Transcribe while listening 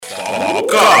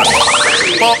Popcorn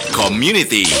Pop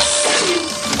Community.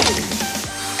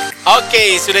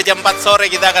 Oke, sudah jam 4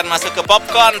 sore, kita akan masuk ke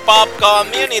Popcorn Pop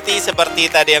Community. Seperti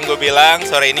tadi yang gue bilang,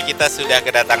 sore ini kita sudah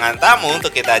kedatangan tamu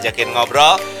untuk kita ajakin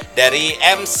ngobrol. Dari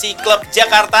MC Club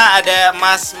Jakarta ada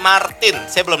Mas Martin.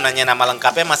 Saya belum nanya nama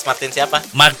lengkapnya, Mas Martin siapa?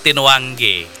 Martin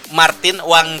Wangge. Martin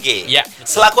Wangge. Ya.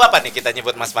 Selaku apa nih kita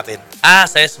nyebut Mas Martin?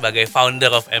 Saya sebagai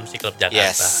founder of MC Club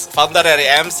Jakarta. Yes, founder dari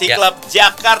MC Club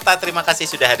Jakarta. Terima kasih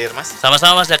sudah hadir, Mas.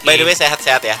 Sama-sama, Mas Zaki. By the way,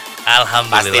 sehat-sehat ya?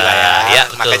 Alhamdulillah. Pastilah ya,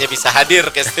 betul. makanya bisa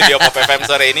hadir ke studio Pop FM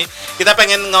sore ini. Kita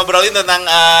pengen ngobrolin tentang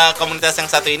komunitas yang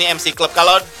satu ini, MC Club.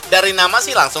 Kalau dari nama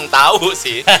sih langsung tahu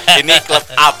sih, ini klub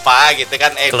apa gitu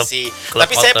kan, MC. Klub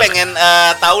Tapi saya outdoor. pengen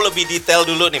tahu lebih detail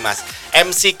dulu nih, Mas.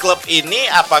 MC Club ini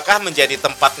apakah menjadi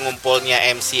tempat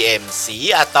ngumpulnya MC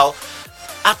atau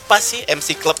apa sih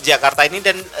MC Club Jakarta ini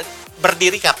dan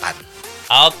berdiri kapan?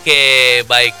 Oke,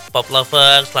 baik Pop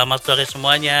Lover, selamat sore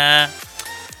semuanya.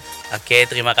 Oke,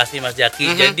 terima kasih Mas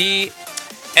Jaki. Jadi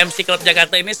MC Club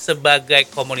Jakarta ini sebagai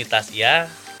komunitas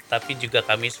ya, tapi juga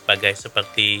kami sebagai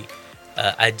seperti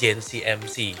agensi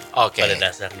MC pada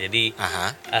dasarnya. Jadi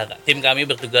tim kami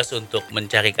bertugas untuk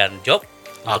mencarikan job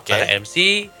untuk para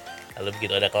MC. Lalu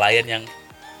begitu ada klien yang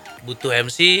butuh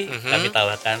MC, kami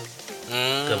tawarkan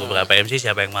ke beberapa MC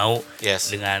siapa yang mau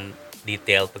dengan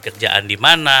detail pekerjaan di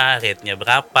mana, rate-nya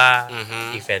berapa,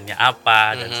 eventnya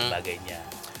apa dan sebagainya.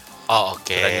 Kurang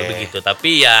lebih begitu.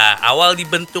 Tapi ya awal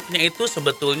dibentuknya itu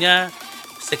sebetulnya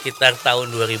sekitar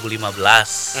tahun 2015.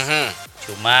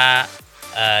 Cuma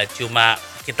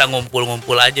kita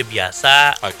ngumpul-ngumpul aja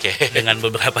biasa dengan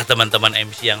beberapa teman-teman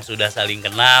MC yang sudah saling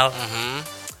kenal.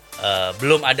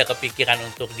 Belum ada kepikiran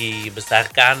untuk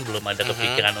dibesarkan, belum ada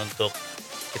kepikiran untuk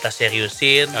kita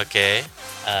seriusin.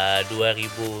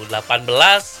 2018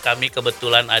 kami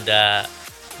kebetulan ada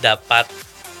dapat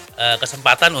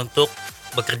kesempatan untuk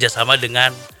bekerja sama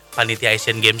dengan panitia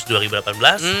Asian Games 2018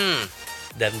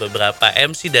 dan beberapa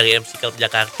MC dari MC Club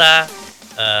Jakarta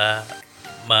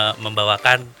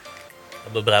membawakan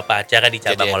beberapa acara di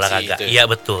cabang olahraga. Iya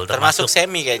betul. Termasuk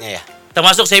semi kayaknya ya.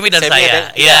 Termasuk Semi dan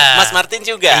saya. Iya. Mas Martin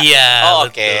juga. Iya.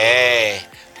 Oke.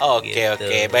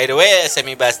 By the way,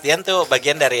 Semi Bastian tuh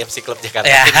bagian dari MC Club Jakarta.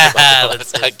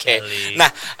 Nah,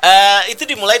 itu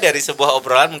dimulai dari sebuah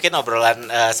obrolan, mungkin obrolan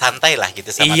santai lah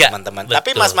gitu sama teman-teman. Betul.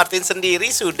 Tapi Mas Martin sendiri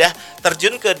sudah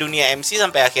terjun ke dunia MC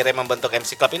sampai akhirnya membentuk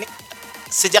MC Club ini.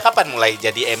 Sejak kapan mulai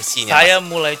jadi MC-nya? Saya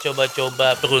mulai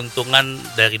coba-coba peruntungan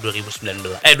dari 2009.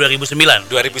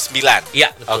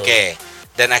 Iya, betul. Oke.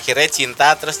 Dan akhirnya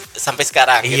cinta terus sampai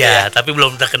sekarang gitu ya. Tapi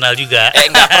belum terkenal juga.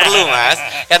 Nggak perlu, Mas.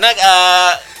 Karena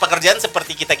pekerjaan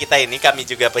seperti kita ini, kami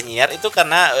juga penyiar, itu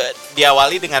karena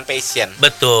diawali dengan passion.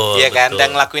 Betul. Iya kan? Betul.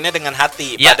 Dan ngelakuinnya dengan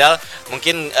hati. Padahal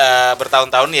mungkin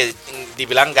bertahun-tahun ya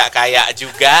dibilang nggak kaya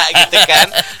juga gitu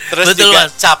kan. Terus betul, juga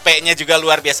Mas. capeknya juga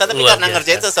luar biasa. Tapi Luar karena biasa.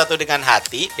 ngerjain sesuatu dengan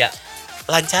hati,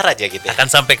 lancar aja gitu ya. Akan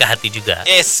sampai ke hati juga.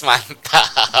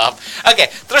 Mantap.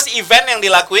 Oke, terus event yang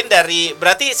dilakuin dari,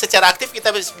 berarti secara aktif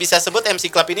kita bisa sebut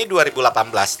MC Club ini 2018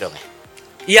 dong ya?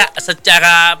 Iya,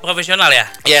 secara profesional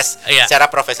ya. Yes, Iya. secara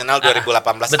profesional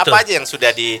 2018. betul. Apa aja yang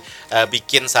sudah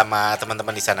dibikin sama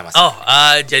teman-teman di sana, Mas?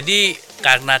 Jadi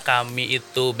karena kami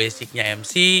itu basicnya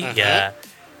MC, ya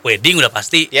wedding udah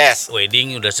pasti. Yes.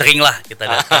 Wedding udah sering lah kita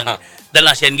datang. Dan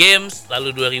Asian Games,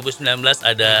 lalu 2019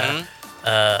 ada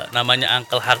namanya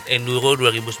Uncle Hard Enduro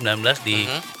 2019 di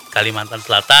Kalimantan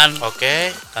Selatan.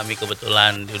 Kami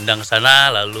kebetulan diundang ke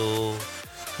sana, lalu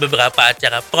beberapa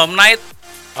acara prom night.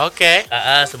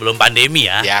 Sebelum pandemi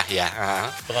ya.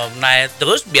 Prom night,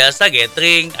 terus biasa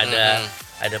gathering, ada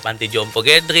panti jompo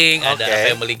gathering, ada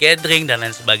family gathering dan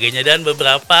lain sebagainya, dan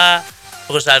beberapa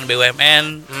perusahaan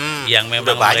BUMN yang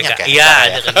memang mereka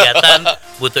ada kegiatan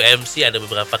butuh MC, ada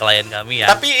beberapa klien kami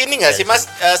ya. Tapi ini nggak sih, Mas,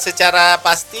 secara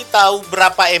pasti tahu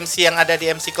berapa MC yang ada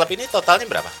di MC Club ini totalnya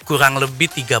berapa? Kurang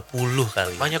lebih 30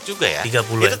 kali. Banyak juga ya?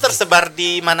 30. Itu tersebar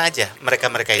di mana aja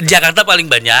mereka-mereka itu? Jakarta paling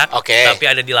banyak, tapi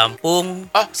ada di Lampung.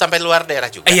 Sampai luar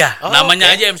daerah juga? Iya, namanya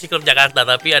aja MC Club Jakarta,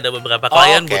 tapi ada beberapa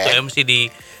klien butuh MC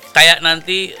di, kayak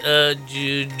nanti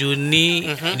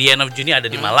Juni, di end of Juni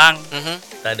ada di Malang.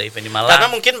 Kita ada event di Malang. Karena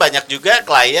mungkin banyak juga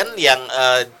klien yang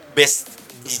base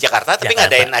di Jakarta tapi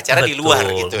ngadain acara di luar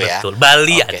gitu ya. Betul.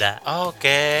 Bali ada.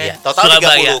 Ya. Total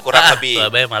Surabaya, 30 kurang lebih.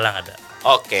 Surabaya, Malang ada.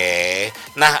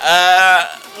 Nah,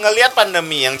 ngelihat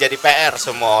pandemi yang jadi PR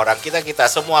semua orang, kita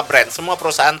semua brand, semua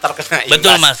perusahaan terkena imbas.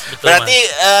 Betul, Mas. Berarti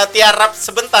tiarap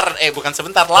sebentar, bukan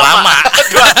sebentar, lama.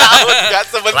 2 tahun, nggak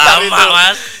sebentar lama, itu.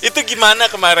 Mas. Itu gimana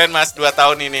kemarin, Mas, 2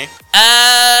 tahun ini?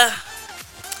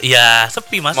 Ya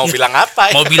sepi, Mas. Mau bilang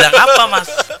apa? Mau bilang apa, Mas?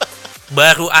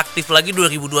 Baru aktif lagi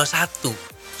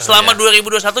 2021. Selama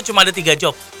 2021 cuma ada 3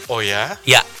 job. Oh ya?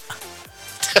 Ya.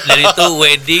 Dan itu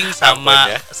wedding sama Ampun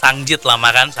ya. sangjit,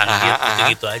 lamaran sangjit, Aha.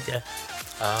 gitu aja.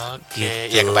 Oke,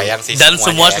 Gitu. ya kebayang sih Dan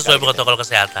semua semuanya ya sesuai kalau protokol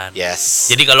kesehatan. gitu. Yes.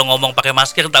 Jadi kalau ngomong pakai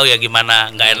masker tahu ya gimana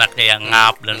nggak enaknya yang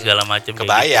ngap dan segala macam.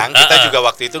 kebayang, kita juga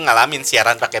waktu itu ngalamin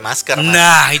siaran pakai masker. Mas.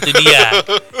 Nah itu dia.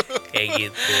 Kayak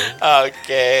gitu.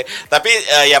 Oke, tapi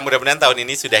ya mudah-mudahan tahun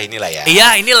ini sudah inilah ya. Iya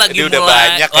ini lagi Jadi udah mulai.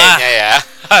 banyak Wah, kayaknya ya.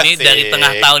 ini dari Asik.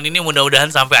 tengah tahun ini mudah-mudahan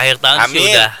sampai akhir tahun sih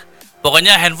Amin. udah.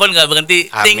 Pokoknya handphone nggak berhenti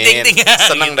ting ting ting.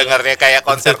 Seneng Gitu. dengarnya kayak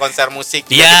konser-konser musik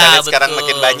juga Ya, kita lihat sekarang betul,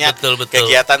 makin banyak. betul.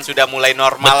 Kegiatan sudah mulai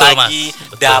normal Betul, Mas. lagi.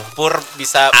 Betul. Dapur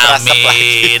bisa berasap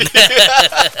lagi. Amin.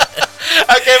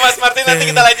 Oke Mas Martin, nanti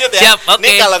kita lanjut ya. Siap, oke,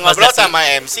 Nih kalau Mas ngobrol Zaki. sama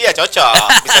MC ya cocok.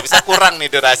 Bisa-bisa kurang nih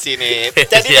durasi nih.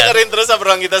 Jadi Siap. dengerin terus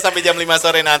obrolan kita sampai jam 5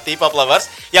 sore nanti Pop Lovers.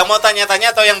 Yang mau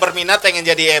tanya-tanya atau yang berminat pengen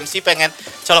jadi MC, pengen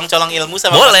colong-colong ilmu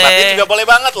sama Boleh. Mas Martin juga boleh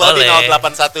banget loh Boleh. di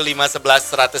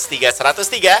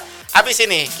 081511103103. Habis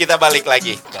ini kita balik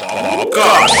lagi.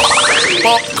 Popcorn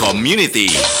Pop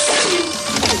Community.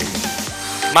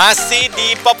 Masih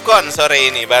di Popcorn sore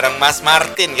ini bareng Mas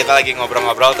Martin. Kita lagi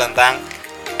ngobrol-ngobrol tentang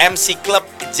MC Club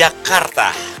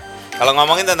Jakarta. Kalau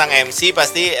ngomongin tentang MC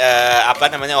pasti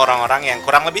orang-orang yang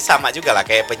kurang lebih sama juga lah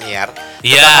kayak penyiar.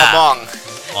 Iya. Kita ngomong.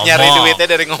 Nyari Ngomong. duitnya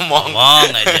dari ngomong. Ngomong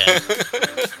aja.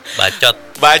 Bacot.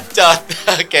 Bacot.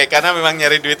 Oke, karena memang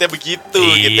nyari duitnya begitu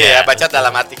gitu Iya. ya. Bacot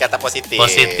dalam arti kata positif.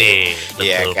 Positif,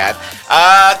 Iya betul. kan.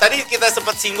 Tadi kita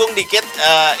sempat singgung dikit.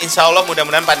 Insya Allah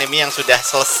mudah-mudahan pandemi yang sudah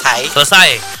selesai,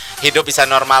 Selesai. hidup bisa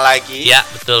normal lagi. Ya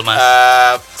betul mas.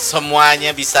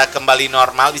 Semuanya bisa kembali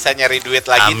normal, bisa nyari duit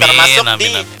lagi, Amin, termasuk amin, di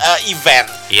amin. event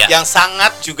Iya. yang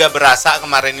sangat juga berasa.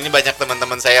 Kemarin ini banyak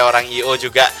teman-teman saya orang IO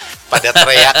juga pada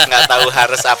teriak nggak tahu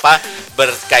harus apa,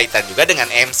 berkaitan juga dengan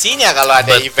MC-nya kalau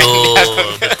ada eventnya.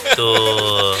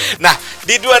 Betul. Nah,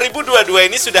 di 2022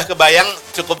 ini sudah kebayang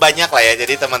cukup banyak lah ya.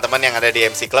 Jadi teman-teman yang ada di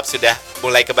MC Club sudah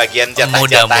mulai kebagian jatah-jatah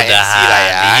MC Mudah-mudahan. lah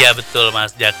ya. Iya betul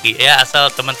mas Jaki. Ya asal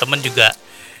teman-teman juga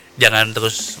jangan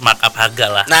terus markup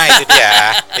harga lah. Nah,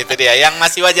 itu dia. Yang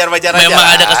masih wajar-wajar aja. Memang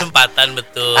lah. ada kesempatan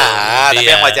betul. Tapi Iya,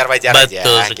 yang wajar-wajar aja.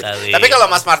 betul gitu. sekali. Tapi kalau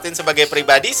Mas Martin sebagai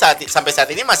pribadi sampai saat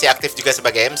ini masih aktif juga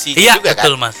sebagai MC Iya, juga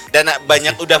betul, kan? Mas. Dan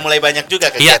udah mulai banyak juga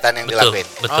kegiatan yang betul, dilakuin.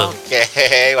 betul. Oke,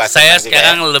 wah, Saya senang juga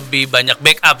sekarang ya. lebih banyak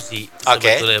backup sih. Oke.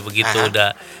 Sebetulnya begitu Aha. udah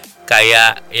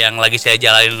kayak yang lagi saya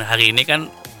jalanin hari ini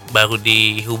kan baru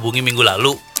dihubungi minggu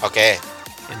lalu. Oke.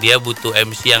 Dia butuh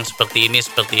MC yang seperti ini.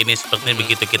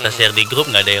 Begitu kita share di grup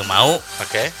nggak ada yang mau.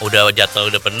 Oke. Udah jadwal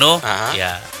udah penuh, Aha.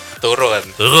 ya Turun.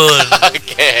 turun.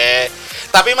 Oke.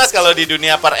 Tapi Mas kalau di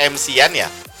dunia per MC-an ya,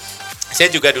 saya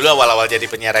juga dulu awal-awal jadi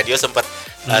penyiar radio sempat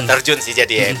terjun sih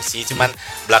jadi MC, cuman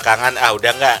belakangan udah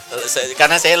enggak,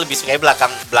 karena saya lebih suka belakang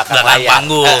Belakang layar.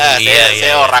 panggung. Saya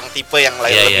Iya. orang tipe yang Iya,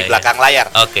 lebih iya, belakang layar.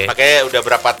 Oke. Makanya udah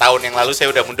berapa tahun yang lalu saya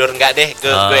udah mundur, enggak deh,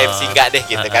 gue MC enggak deh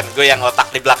gitu kan. Gue yang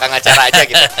otak di belakang acara aja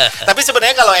gitu. Tapi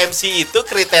sebenarnya kalau MC itu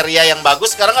kriteria yang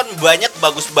bagus, sekarang kan banyak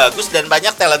bagus-bagus dan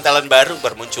banyak talent-talent baru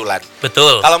bermunculan.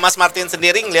 Betul. Kalau Mas Martin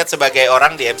sendiri ngelihat sebagai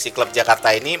orang di MC Club Jakarta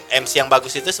ini, MC yang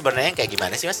bagus itu sebenarnya kayak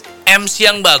gimana sih Mas? MC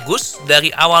yang bagus dari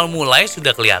awal mulai sudah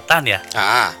kelihatan ya.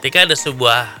 Ketika ada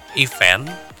sebuah event,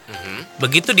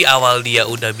 begitu di awal dia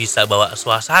udah bisa bawa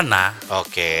suasana,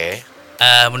 Oke.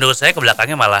 menurut saya ke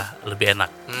belakangnya malah lebih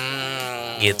enak.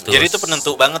 Gitu. Jadi itu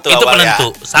penentu banget tuh Itu awal penentu.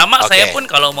 ya? Sama Oke. saya pun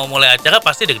kalau mau mulai acara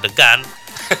pasti deg-degan.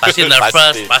 Pasti nervous,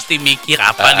 Pasti. pasti mikir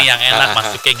apa nih yang enak,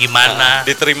 masuknya gimana.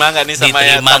 Diterima nggak nih sama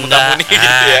Diterima tamu-tamu nggak? nih gitu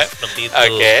ya? Seperti itu.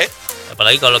 Oke.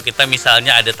 Apalagi kalau kita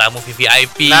misalnya ada tamu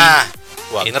VVIP. Nah,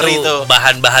 wah itu ngeri tuh.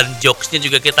 bahan-bahan jokesnya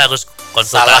juga kita harus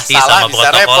konsultasi Salah-salah sama bisa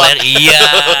protokoler. repot. Iya.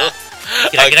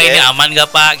 Kira-kira Oke. ini aman nggak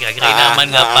Pak? Kira-kira ini aman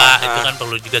nggak Pak? Itu kan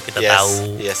perlu juga kita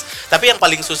tahu. Yes. Tapi yang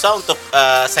paling susah untuk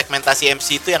segmentasi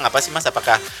MC itu yang apa sih Mas?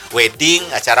 Apakah wedding,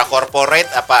 acara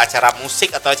corporate, apa acara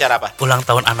musik atau acara apa? Ulang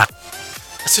tahun anak.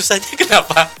 Susahnya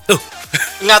kenapa? Tuh.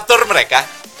 Ngatur mereka.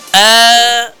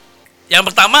 Yang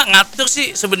pertama ngatur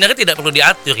sih sebenarnya tidak perlu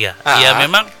diatur ya. Ya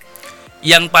memang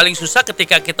yang paling susah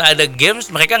ketika kita ada games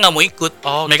mereka nggak mau ikut.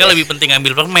 Oke. Mereka lebih penting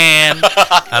ngambil permen,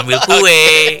 ngambil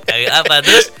kue, kayak apa.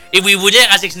 Terus ibu-ibunya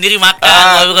yang asik sendiri makan.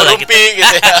 Baru kalau Rumpi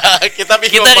gitu ya. Kita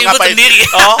bingung kita mau ribut ngapain. sendiri.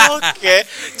 Oke.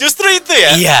 Justru itu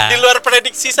ya. Iya. Di luar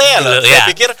prediksi saya loh. Iya. Saya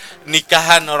pikir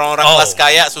nikahan orang-orang Oh. kelas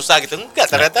kaya susah gitu. Enggak,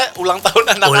 ternyata ulang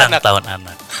tahun ulang anak-anak. tahun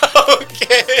anak.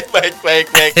 Oke, baik.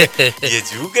 Iya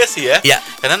juga sih ya. Iya.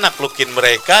 Karena naklukin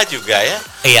mereka juga ya.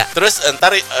 Iya. Terus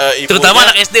entar ibunya. Terutama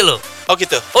anak SD loh. Oh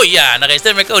gitu. Oh iya, anak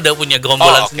SD mereka udah punya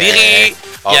gerombolan Oh, oke. sendiri.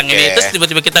 Yang Oke. ini terus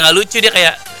tiba-tiba kita nggak lucu dia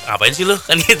kayak ngapain sih lu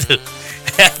kan gitu.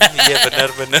 Iya benar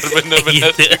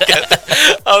Gitu. juga.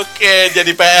 Oke,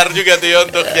 jadi PR juga tuh ya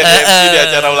untuk jadi MC di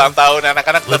acara ulang tahun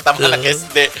anak-anak terutama Betul. anak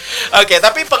SD. Oke,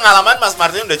 tapi pengalaman Mas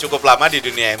Martin udah cukup lama di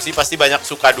dunia MC, pasti banyak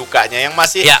suka dukanya yang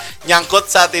masih Ya. nyangkut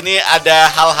saat ini. Ada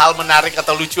hal-hal menarik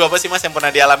atau lucu apa sih Mas yang pernah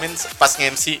dialamin pas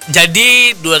nge-MC?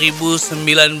 Jadi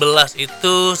 2019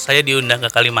 itu saya diundang ke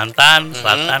Kalimantan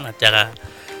Selatan acara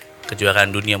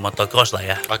kejuaraan dunia motocross lah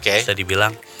ya. Oke. Bisa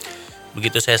dibilang.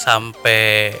 Begitu saya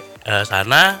sampai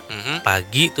sana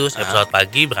pagi tuh saya pesawat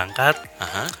pagi berangkat.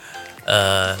 Aha.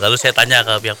 Lalu saya tanya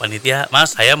ke pihak panitia,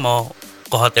 Mas saya mau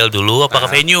ke hotel dulu apa ke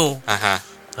venue? Aha.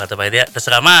 Kata panitia,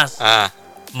 terserah Mas. Ah.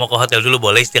 Mau ke hotel dulu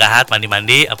boleh istirahat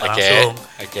mandi-mandi apa Oke. langsung.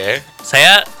 Oke.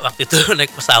 Saya waktu itu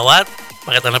naik pesawat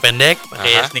pakai celana pendek,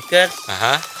 pakai Aha. sneakers,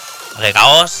 Aha. pakai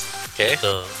kaos, Oke.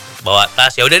 gitu. Bawa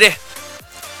tas. Ya udah deh.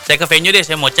 Saya ke venue deh,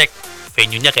 saya mau cek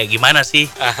venue-nya kayak gimana sih.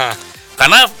 Aha.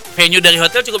 Karena venue dari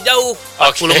hotel cukup jauh,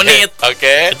 40 menit.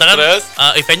 Oke. Kita kan Terus?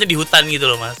 eventnya di hutan gitu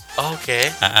loh, Mas. Oke.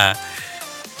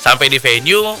 Sampai di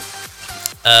venue,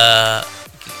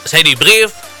 saya di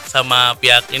brief sama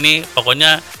pihak ini,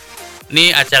 pokoknya ini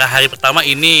acara hari pertama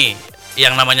ini,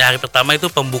 yang namanya hari pertama itu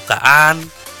pembukaan,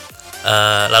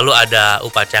 lalu ada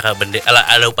upacara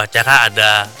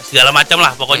ada segala macam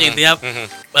lah, pokoknya intinya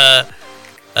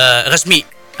resmi,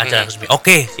 acara resmi.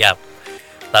 Oke, siap.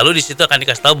 Lalu di situ akan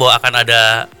dikasih tahu bahwa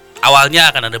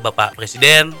awalnya akan ada Bapak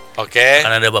Presiden, Oke.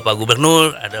 akan ada Bapak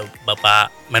Gubernur, ada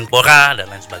Bapak Menpora dan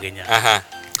lain sebagainya. Aha.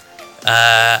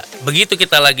 Begitu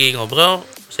kita lagi ngobrol,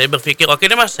 saya berpikir oke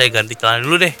deh Mas, saya ganti celana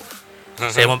dulu deh.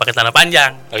 Saya mau pakai celana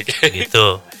panjang. Oke.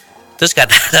 Gitu. Terus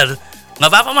kata nggak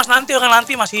apa-apa Mas, nanti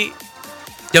masih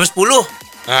jam 10.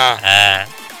 Ah.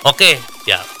 Oke,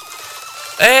 siap.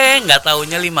 Nggak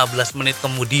taunya 15 menit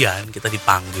kemudian kita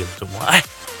dipanggil semua.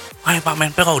 Pak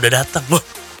Menpora udah datang. Wah.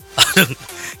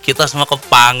 Kita semua ke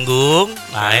panggung,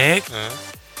 naik.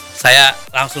 Saya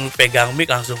langsung pegang mic,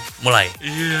 langsung mulai.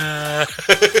 Iya.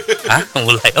 Hah?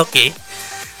 Mulai, oke.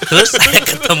 Terus saya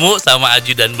ketemu sama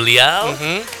ajudan beliau.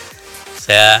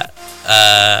 Saya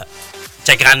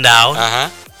cek rundown. Aha.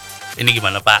 Ini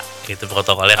gimana Pak? Itu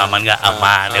protokolnya aman nggak?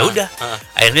 Aman. Ya udah.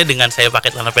 Akhirnya dengan saya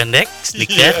pakai celana pendek,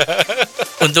 sneaker.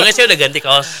 Untungnya saya udah ganti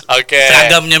kaos Oke.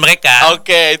 seragamnya mereka.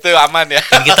 Oke, itu aman ya.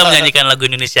 Dan kita menyanyikan lagu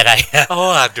Indonesia Raya.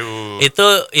 Oh, aduh. Itu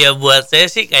ya buat saya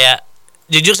sih kayak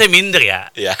jujur saya minder ya.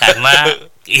 Iya. Karena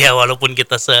ya walaupun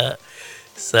kita se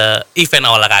event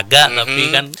olahraga tapi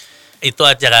kan itu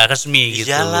acara resmi gitu.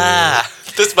 Iyalah.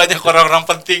 Terus banyak orang-orang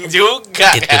penting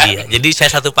juga. Itu kan? dia. Jadi saya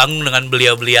satu panggung dengan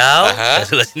beliau-beliau. Aha. Saya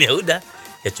sebelah sini ya udah.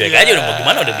 Ya cuek aja udah mau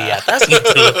gimana udah di atas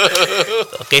gitu.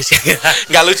 Oke sih.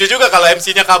 Nggak lucu juga kalau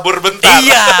MC-nya kabur bentar.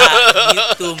 Iya,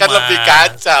 gitu Kan Mas. lebih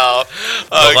kacau.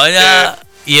 Pokoknya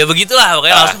Oke. iya begitulah,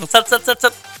 pokoknya langsung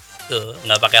set. Tuh,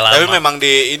 nggak pakai lama. Tapi memang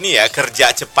di ini ya, kerja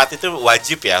cepat itu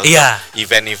wajib ya untuk Iya.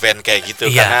 event-event kayak gitu.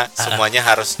 Iya. Karena semuanya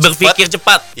harus berpikir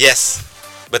cepat. Yes,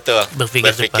 betul.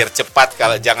 Berpikir cepat.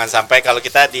 Kalau jangan sampai kalau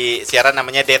kita di siaran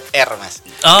namanya dead air, Mas.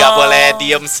 Oh. Nggak boleh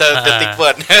diem sedetik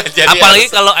pun. Jadi Apalagi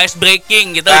harus- kalau ice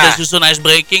breaking, kita Nah. udah susun ice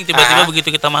breaking, tiba-tiba begitu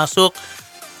kita masuk,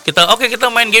 kita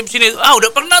main game sini.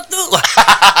 Udah pernah tuh. Wah.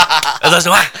 Terus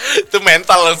wah, itu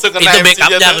mental langsung kena itu MC-nya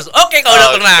backupnya tuh. harus. Oke, kalau udah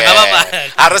pernah, nggak apa-apa.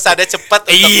 Harus ada cepat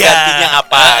untuk Iya. gantinya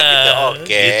apa gitu.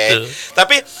 Oke. Gitu.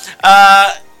 Tapi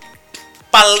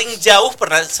paling jauh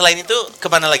pernah selain itu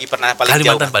kemana lagi pernah paling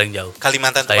Kalimantan jauh? paling jauh.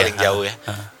 Kalimantan tuh Saya, paling jauh ya.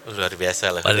 Luar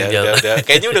biasa loh. Paling Udah- jauh. udah-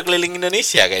 kayaknya udah keliling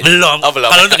Indonesia kayaknya. Belum. Oh, belum.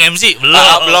 Kalau untuk MC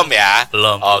belum. Belum ya?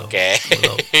 Belum. Oke.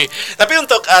 Belum. Tapi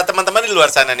untuk teman-teman di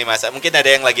luar sana nih Mas, mungkin ada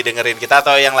yang lagi dengerin kita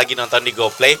atau yang lagi nonton di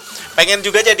GoPlay, pengen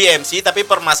juga jadi MC, tapi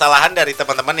permasalahan dari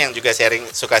teman-teman yang juga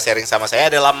suka sharing sama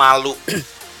saya adalah malu.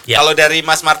 Ya. Kalau dari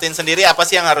Mas Martin sendiri, apa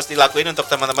sih yang harus dilakuin untuk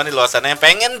teman-teman di luar sana yang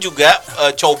pengen juga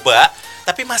coba,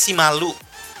 tapi masih malu?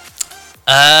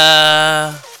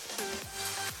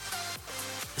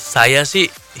 Saya sih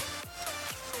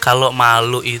kalau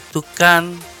malu itu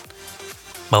kan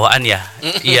bawaan ya.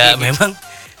 Ya memang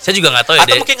saya juga nggak tahu ya.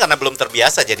 Atau mungkin karena belum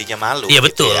terbiasa jadinya malu. Iya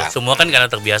gitu betul. ya. Semua kan karena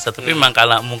terbiasa. Tapi memang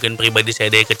kalau mungkin pribadi saya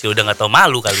dari kecil udah nggak tahu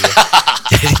malu kali ya.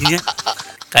 Jadinya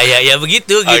kayak ya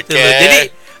begitu gitu. Oke. Loh. Jadi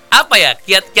apa ya,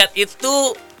 kiat-kiat itu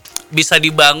bisa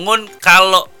dibangun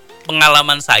kalau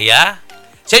pengalaman saya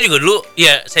juga dulu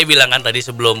ya saya bilang kan tadi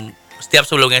setiap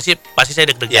sebelumnya sih pasti saya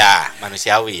deg-degan. Ya,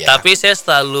 manusiawi ya. Tapi saya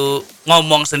selalu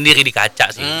ngomong sendiri di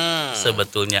kaca sih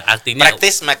sebetulnya. Artinya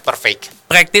Practice make perfect.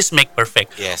 practice make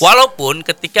perfect. Yes. Walaupun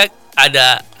ketika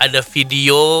ada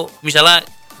video, misalnya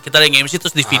kita lagi MC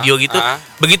terus di video gitu,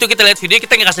 begitu kita lihat video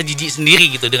kita ngerasa jijik sendiri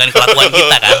gitu dengan kelakuan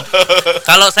kita kan.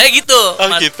 Kalau saya gitu, Oh,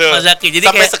 Mas, gitu. Mas Zaki. Jadi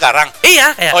sampai kayak sekarang.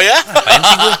 iya kayak Oh ya? ngapain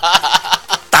sih gue?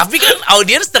 Tapi Tapi kan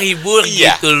audiens terhibur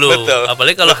Iya, gitu loh. betul,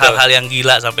 Apalagi kalau betul. hal-hal yang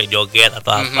gila sampai joget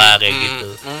atau apa kayak gitu.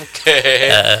 Oke.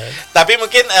 Tapi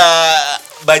mungkin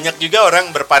banyak juga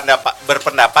orang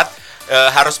berpendapat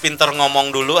harus pinter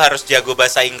ngomong dulu, harus jago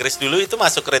bahasa Inggris dulu, itu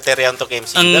masuk kriteria untuk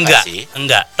MC juga nggak sih?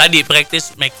 Enggak. Tadi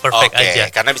practice make perfect Oke,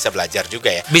 aja. karena bisa belajar juga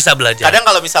ya. Bisa belajar. Kadang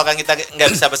kalau misalkan kita nggak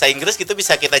bisa bahasa Inggris, gitu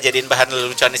bisa kita jadiin bahan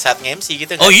lelucon di saat nge-MC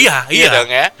gitu nggak Oh sih? iya. dong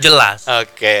ya. Jelas.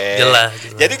 Oke. Jelas.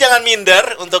 Jadi jangan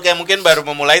minder untuk yang mungkin baru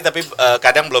memulai tapi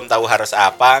kadang belum tahu harus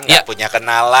apa, nggak Ya. punya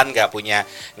kenalan, nggak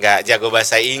jago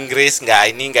bahasa Inggris,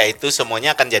 nggak ini, nggak itu,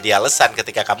 semuanya akan jadi alasan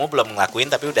ketika kamu belum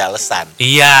ngelakuin tapi udah alasan.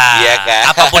 Iya. Iya kan?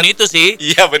 Apapun itu sih.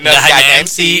 Iya benar, Nggak hanya hanya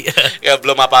MC. Ya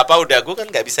belum apa-apa udah gue kan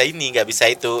nggak bisa ini, nggak bisa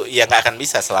itu, ya nggak akan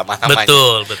bisa selama-lamanya.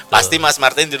 Betul. Pasti Mas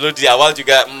Martin dulu di awal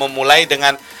juga memulai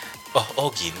dengan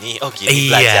gini Iya.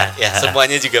 belajar ya,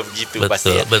 semuanya juga begitu Betul, pasti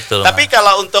ya. betul. Tapi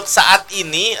kalau untuk saat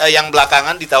ini yang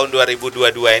belakangan di tahun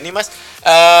 2022 ini Mas,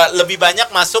 lebih banyak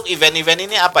masuk event-event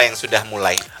ini apa yang sudah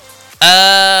mulai?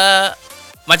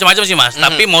 Macam-macam sih Mas,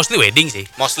 tapi mostly wedding sih.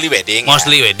 Mostly wedding.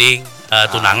 Mostly wedding,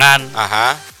 tunangan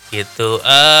Aha. gitu.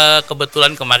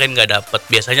 Kebetulan kemarin nggak dapet.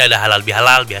 Biasanya ada halal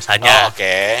bihalal biasanya.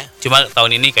 Oke. Cuma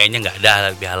tahun ini kayaknya nggak ada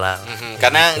halal bihalal.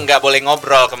 Karena nggak boleh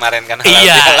ngobrol kemarin kan.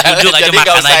 Iya, duduk aja jadi nggak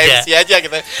makan usah aja. MC aja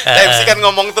gitu. MC kan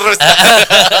ngomong terus.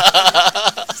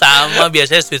 Sama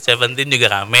biasanya Sweet 17 juga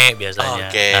rame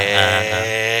biasanya. Oke.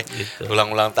 Gitu.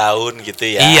 Ulang-ulang tahun gitu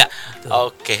ya. Iya.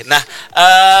 Oke. Nah,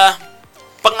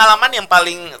 pengalaman yang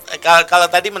paling kalau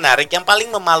tadi menarik, yang paling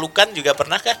memalukan juga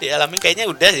pernahkah dialami? Kayaknya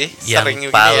udah sih. Yang sering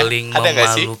paling gini ya. Ada nggak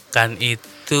sih? memalukan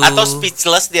itu. Atau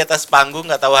speechless di atas panggung,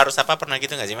 nggak tahu harus apa, pernah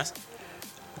gitu nggak sih Mas?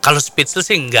 Kalau speechless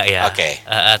sih enggak ya. Oke.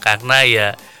 Karena ya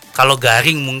kalau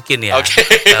garing mungkin ya. Oke.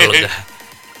 Kalau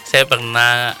saya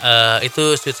pernah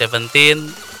itu Sweet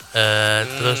 17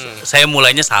 terus saya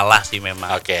mulainya salah sih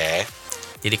memang. Oke.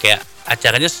 Jadi kayak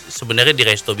acaranya sebenarnya di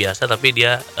resto biasa tapi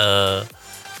dia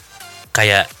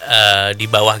kayak di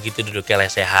bawah gitu duduknya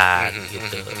lesehan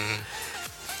gitu.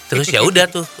 Terus ya udah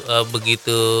tuh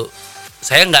begitu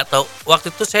saya nggak tahu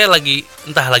waktu itu saya lagi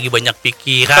banyak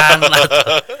pikiran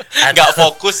Nggak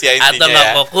fokus ya intinya. atau nggak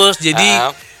fokus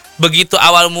jadi begitu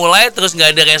awal mulai terus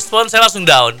nggak ada respon saya langsung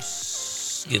down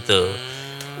gitu.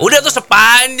 Udah tuh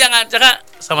sepanjang acara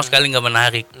sama sekali nggak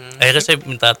menarik. Akhirnya saya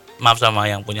minta maaf sama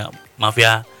yang punya, maaf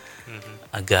ya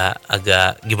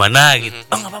agak gimana gitu.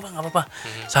 Oh nggak apa-apa,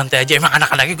 santai aja. Emang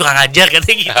anak-anaknya kurang ajar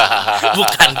katanya gitu.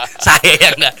 Bukan saya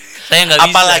yang nggak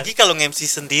bisa. Apalagi kalau nge-MC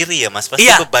sendiri ya Mas, pasti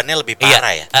Iya. bebannya lebih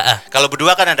parah ya. Kalau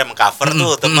berdua kan ada mengcover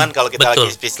tuh teman kalau kita betul.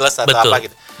 lagi speechless atau Betul. apa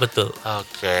gitu. Betul.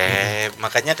 Oke,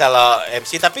 makanya kalau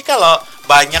MC, tapi kalau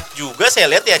banyak juga saya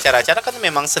lihat di acara-acara kan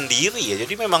memang sendiri ya.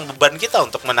 Jadi memang beban kita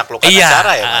untuk menaklukkan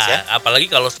acara ya Mas ya. Apalagi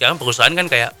kalau sekarang perusahaan kan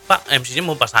kayak Pak MC-nya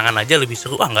mau pasangan aja lebih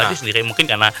seru. Enggak dia sendiri mungkin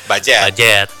karena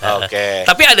budget. Oke.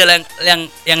 Tapi ada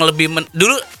yang lebih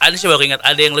dulu ada saya baru ingat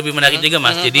ada yang lebih menarik juga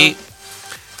Mas. Jadi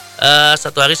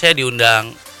satu hari saya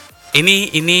diundang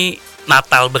ini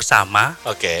Natal bersama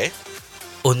Oke.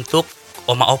 untuk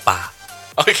Oma Opa.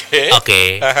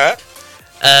 Oke. Aha.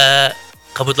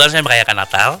 Kebetulan saya merayakan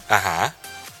Natal. Aha.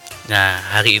 Nah,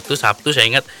 hari itu Sabtu saya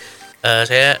ingat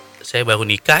saya baru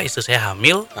nikah, istri saya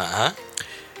hamil. Aha.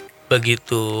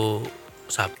 Begitu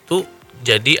Sabtu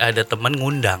jadi ada teman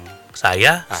ngundang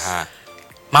saya Aha.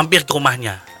 mampir ke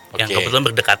rumahnya yang Oke. kebetulan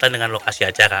berdekatan dengan lokasi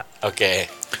acara. Oke.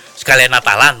 Sekalian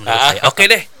Natalan menurut saya. Oke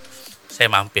deh.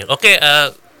 Saya mampir. Oke,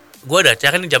 gue ada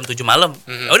acara nih jam 7 malam.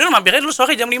 Udah mampirnya dulu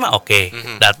sore jam 5. Oke.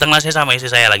 Datanglah saya sama istri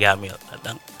saya lagi hamil.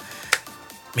 Datang.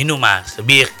 Minum Mas,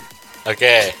 bir.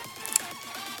 Oke.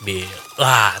 Bir.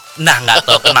 Wah, nah nggak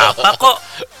tahu kenapa kok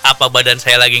apa badan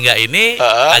saya lagi nggak ini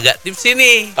agak tipsi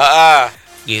nih.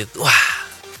 Gitu. Wah.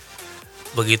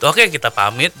 Begitu oke kita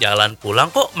pamit jalan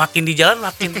pulang kok makin di jalan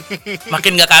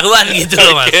makin nggak karuan gitu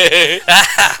loh Mas.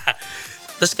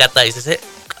 Terus kata istri saya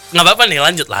nggak apa-apa nih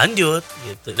lanjut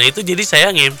gitu. Nah itu jadi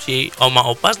saya nge-MC Oma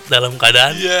Opa dalam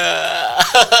keadaan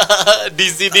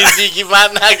DC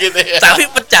gimana gitu ya. tapi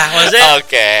pecah maksudnya.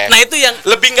 Oke. Nah itu yang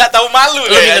Lebih nggak tahu malu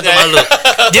lebih kayaknya. nggak tahu malu.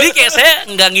 Jadi kayak saya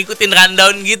nggak ngikutin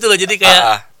rundown gitu loh. Jadi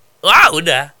kayak wah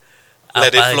udah.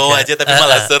 Let it flow aja tapi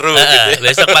malah seru gitu ya.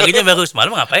 Besok paginya baru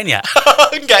semalam ngapain ya?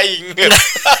 Nggak inget.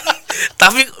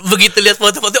 Tapi begitu lihat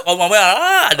foto-foto Oma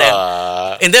ada yang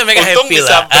intinya mereka Untung happy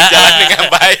bisa lah. berjalan dengan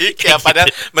baik ya. Padahal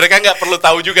mereka nggak perlu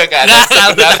tahu juga keadaan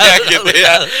sebenarnya gitu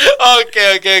ya.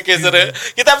 Oke seru.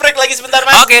 Kita break lagi sebentar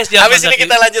Mas. Oke, siap, Habis Mas ini Zaki.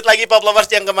 kita lanjut lagi Pop Lovers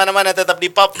yang kemana-mana tetap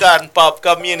di Popcorn Pop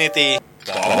Community.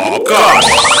 Popcorn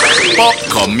Pop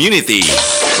Community.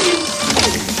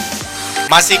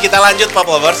 Masih kita lanjut Pop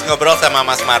Lovers ngobrol sama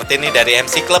Mas Martin nih dari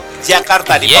MC Club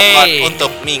Jakarta di Popcorn untuk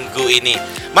minggu ini.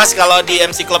 Mas, kalau di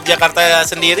MC Club Jakarta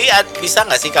sendiri bisa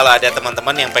nggak sih kalau ada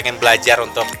teman-teman yang pengen belajar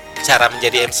untuk cara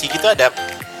menjadi MC gitu, ada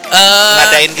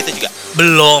ngadain gitu juga?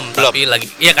 Belum, tapi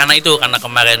lagi ya karena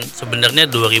kemarin sebenarnya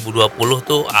 2020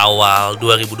 tuh awal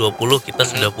 2020 kita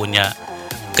sudah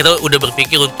udah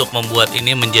berpikir untuk membuat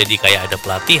ini menjadi kayak ada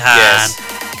pelatihan.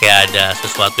 Kayak ada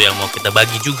sesuatu yang mau kita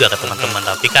bagi juga ke teman-teman,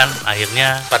 tapi kan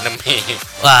akhirnya pandemi.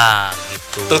 Wah,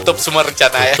 gitu. Tutup semua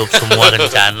rencana semua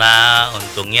rencana,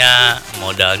 untungnya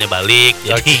modalnya balik.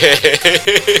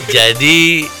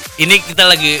 Jadi ini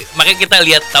makanya kita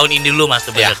lihat tahun ini dulu Mas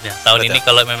sebenarnya. Tahun ini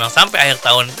kalau memang sampai akhir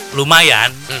tahun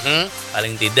lumayan,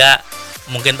 paling tidak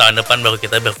mungkin tahun depan baru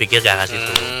kita berpikir ke arah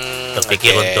situ.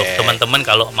 Berpikir untuk teman-teman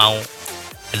kalau mau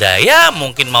ada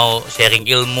mungkin mau sharing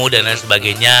ilmu dan lain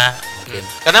sebagainya.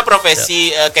 Karena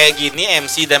profesi kayak gini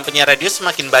MC dan penyiar radio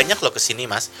semakin banyak loh kesini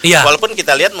Mas. Iya. Walaupun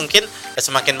kita lihat mungkin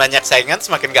semakin banyak saingan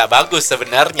semakin nggak bagus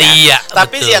sebenarnya. Iya.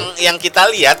 Tapi betul. yang kita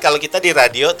lihat kalau kita di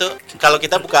radio tuh, kalau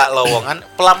kita buka lowongan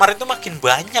pelamar itu makin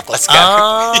banyak lah sekarang.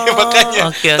 Makanya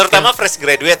terutama fresh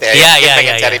graduate ya. Yang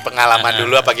pengen cari pengalaman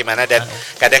dulu apa gimana, dan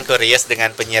kadang curious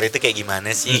dengan penyiar itu kayak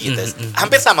gimana sih gitu.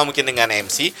 Hampir sama mungkin dengan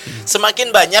MC,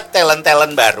 semakin banyak talent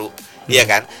baru. Iya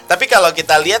kan? Tapi kalau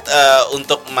kita lihat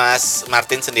untuk Mas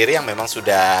Martin sendiri yang memang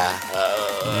sudah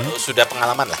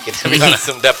pengalaman lah, kita bilang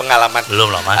sudah pengalaman.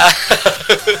 Belum lah Mas.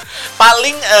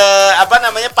 Paling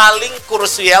paling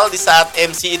krusial di saat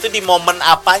MC itu di momen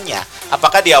apanya?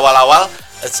 Apakah di awal-awal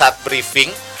saat briefing,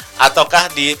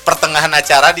 ataukah di pertengahan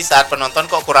acara di saat penonton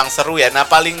kok kurang seru ya? Nah,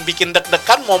 paling bikin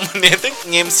deg-degan momennya itu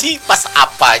nge-MC pas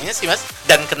apanya sih Mas?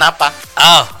 Dan kenapa?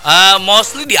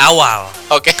 Mostly di awal.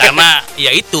 Oke. Karena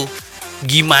ya itu,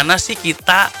 gimana sih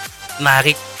kita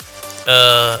narik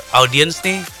audiens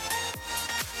nih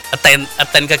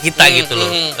attend ke kita gitu loh.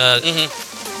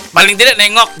 Paling tidak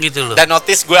nengok gitu loh. Dan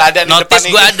notice gue ada di depan ini. Notice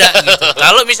gue ada gitu.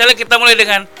 Kalau misalnya kita mulai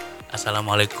dengan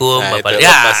Assalamualaikum Bapak,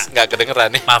 nggak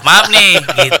kedengeran nih. Maaf nih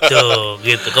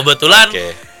gitu. Kebetulan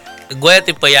gue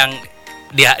tipe yang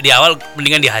di awal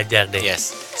mendingan dihajar deh.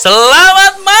 Yes.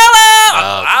 Selamat malam.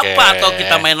 Atau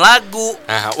kita main lagu.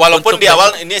 Nah, walaupun di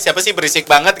awal ini siapa sih berisik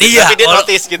banget gitu, tapi dia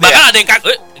notice gitu bahkan ya. ada yang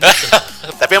gitu.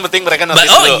 Tapi yang penting mereka notice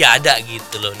dulu. Iya ada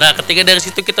gitu loh. Nah, ketika dari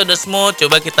situ kita udah smooth,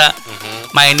 coba kita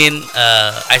mainin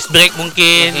ice break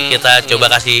mungkin. Kita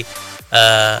coba kasih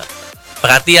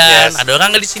perhatian. Ada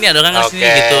orang nggak di sini, ada orang nggak di sini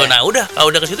gitu. Nah, kalau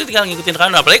udah ke situ tinggal ngikutin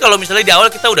kan. Apalagi kalau misalnya di awal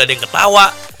kita udah ada yang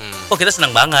ketawa. Kita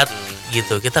senang banget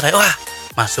gitu. Kita kayak wah,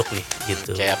 masuk nih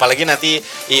gitu. Apalagi nanti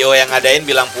IO yang ngadain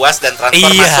bilang puas dan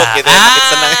transfer masuk gitu ya, makin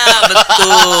senang.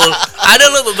 Betul. Ada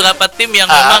loh beberapa tim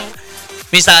yang memang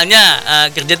misalnya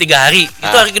kerja 3 hari,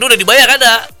 itu hari kedua udah dibayar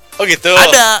ada. Oh gitu.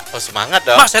 Ada. Oh, semangat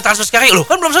dong. Mas, saya transfer sekarang. Loh,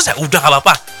 kan belum selesai. Udah enggak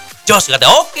apa-apa. Jos kata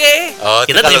oke.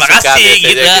 Kita terima kasih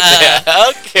gitu ya.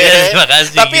 Oke. Terima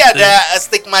kasih. Tapi gitu. Ada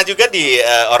stigma juga di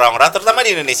orang-orang, terutama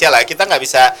di Indonesia lah. Kita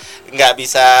nggak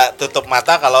bisa tutup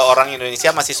mata kalau orang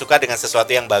Indonesia masih suka dengan sesuatu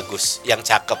yang bagus, yang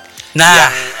cakep, yang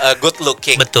good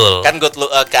looking. Betul. Kan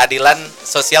keadilan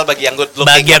sosial bagi yang good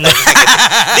looking. Gitu.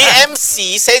 Di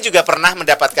MC saya juga pernah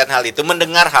mendapatkan hal itu,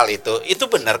 mendengar hal itu.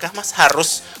 Itu benarkah Mas,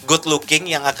 harus good looking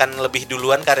yang akan lebih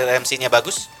duluan karir MC-nya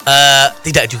bagus?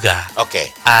 Tidak juga.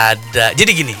 Oke.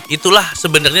 Jadi gini, itulah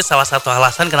sebenarnya salah satu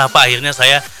alasan kenapa akhirnya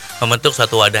saya membentuk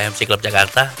suatu wadah MC Club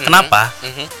Jakarta. Kenapa?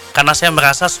 Karena saya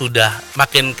merasa sudah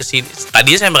makin kesini.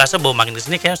 Tadinya saya merasa bahwa makin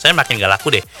kesini kayaknya saya makin gak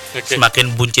laku deh.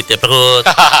 Semakin buncitnya perut,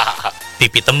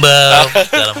 pipi tembel,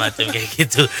 segala macam kayak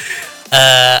gitu.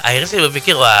 Akhirnya saya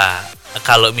berpikir, wah,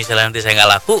 kalau misalnya nanti saya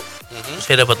nggak laku,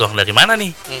 saya dapat uang dari mana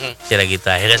nih? Saya gitu.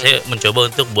 Akhirnya saya mencoba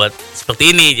untuk buat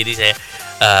seperti ini. Jadi saya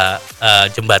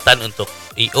jembatan untuk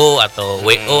IO atau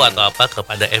WO atau apa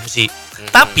kepada MC.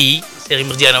 Tapi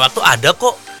seiring berjalannya waktu ada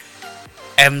kok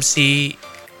MC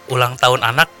ulang tahun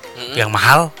anak yang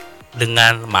mahal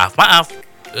dengan maaf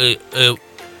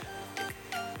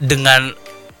dengan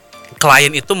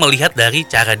klien itu melihat dari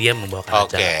cara dia membawakan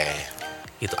acara.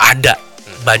 Itu ada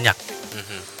banyak.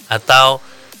 Atau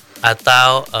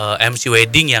MC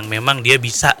wedding yang memang dia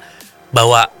bisa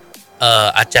bawa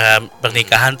acara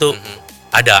pernikahan tuh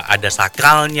ada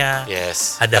sakralnya,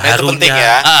 ada karena harunya.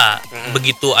 Ya.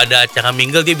 Begitu ada acara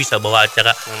mingle dia bisa bawa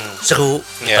acara seru,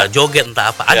 entah joget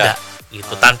entah apa ada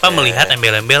gitu tanpa melihat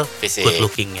embel-embel good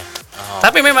lookingnya.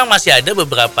 Tapi memang masih ada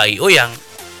beberapa IO yang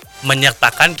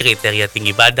menyertakan kriteria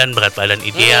tinggi badan, berat badan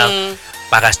ideal,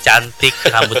 paras cantik,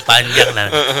 rambut panjang.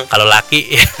 Nah, kalau laki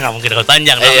ya nggak mungkin rambut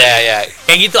panjang.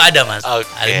 Kayak gitu ada Mas.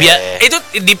 Itu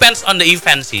depends on the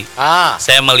event sih.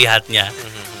 Saya melihatnya.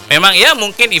 memang ya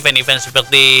mungkin event-event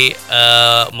seperti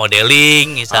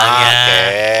modeling misalnya,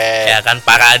 ya kan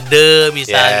parade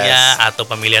misalnya, atau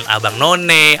pemilihan abang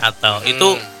none atau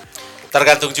itu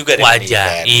tergantung juga dengan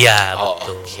wajar. event. Iya,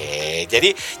 betul. Oke. Jadi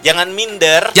jangan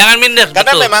minder. Jangan minder,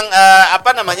 Karena betul. memang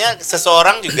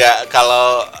seseorang juga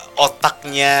kalau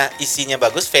otaknya isinya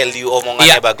bagus, value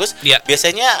omongannya bagus,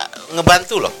 biasanya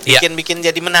ngebantu loh, bikin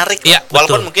jadi menarik.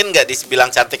 Walaupun mungkin nggak dibilang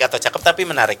cantik atau cakep, tapi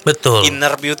menarik. Betul.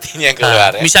 Inner beauty-nya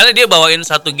keluar. Ya. Misalnya dia bawain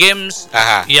satu games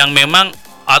yang memang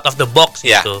out of the box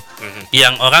gitu,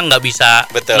 yang orang nggak bisa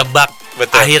nebak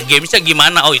akhir gamesnya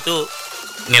gimana. Oh itu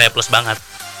nilai plus banget.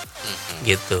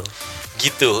 Gitu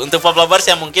untuk pop lovers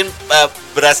yang mungkin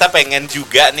berasa pengen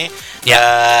juga nih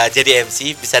jadi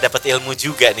MC, bisa dapat ilmu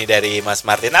juga nih dari Mas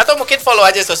Martin, atau mungkin follow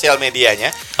aja sosial medianya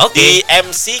di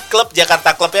MC Club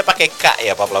Jakarta. Clubnya pakai K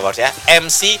ya pop lovers ya,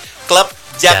 MC Club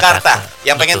Jakarta.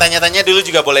 Yang pengen tanya-tanya dulu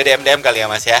juga boleh DM kali ya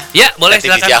Mas ya. Ya boleh, nanti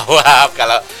silakan dijawab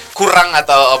kalau kurang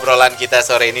atau obrolan kita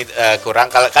sore ini kurang,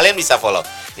 kalau kalian bisa follow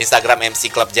Instagram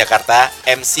MC Club Jakarta,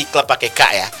 MC Club pakai K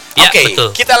ya. Oke,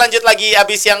 kita lanjut lagi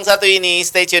abis yang satu ini.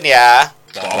 Stay tune ya.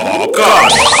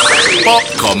 Popcorn Pop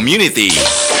Community.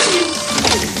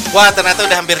 Wah, ternyata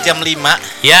udah hampir jam 5.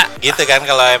 Ya. Gitu kan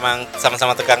kalau emang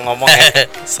sama-sama tukang ngomong ya.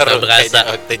 Seru kayaknya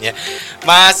waktunya.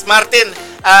 Mas Martin,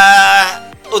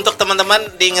 untuk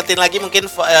teman-teman diingetin lagi mungkin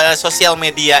sosial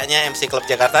medianya MC Club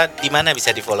Jakarta di mana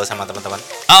bisa di-follow sama teman-teman?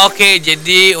 Oke,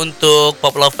 jadi untuk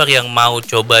pop lover yang mau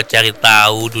coba cari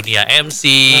tahu dunia MC,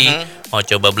 mau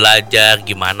coba belajar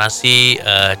gimana sih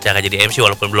cara jadi MC,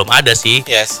 walaupun belum ada sih.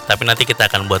 Tapi nanti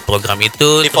kita akan buat program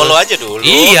itu. Di-follow aja dulu.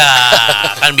 Iya,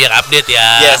 kan biar update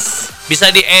ya. Bisa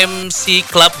di MC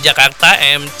Club Jakarta,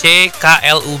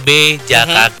 MCKLUB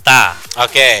Jakarta.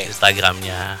 Oke.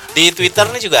 Instagramnya. Di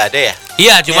Twitter nih juga ada ya?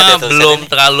 Iya, cuma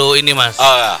belum terlalu ini Mas.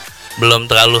 Belum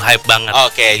terlalu hype banget.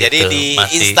 Oke, gitu. jadi di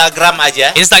Instagram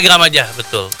aja. Instagram aja,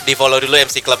 betul. Di follow dulu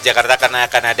MC Club Jakarta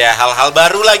karena akan ada hal-hal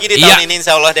baru lagi di tahun ini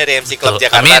insya Allah dari MC Club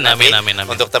Jakarta. Amin.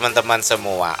 Untuk teman-teman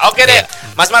semua. Oke deh,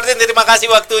 Mas Martin terima kasih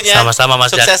waktunya. Sama-sama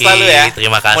Mas Sukses Jaki. selalu ya.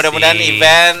 Terima kasih. Mudah-mudahan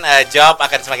event, job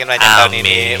akan semakin banyak tahun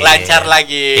ini. Lancar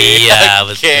lagi. Iya,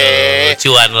 betul.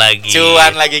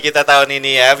 Cuan lagi kita tahun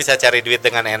ini ya, bisa cari duit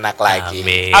dengan enak lagi.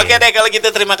 Oke deh, kalau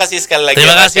gitu terima kasih sekali lagi.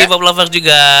 Terima kasih Pop Lovers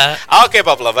juga. Oke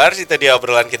Pop Lovers, itu dia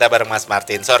obrolan kita bareng Mas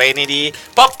Martin sore ini di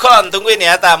Popcorn. Tungguin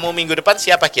ya tamu minggu depan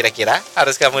siapa kira-kira.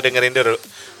 Harus kamu dengerin dulu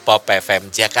Pop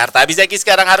FM Jakarta. Abis lagi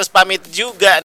sekarang harus pamit juga.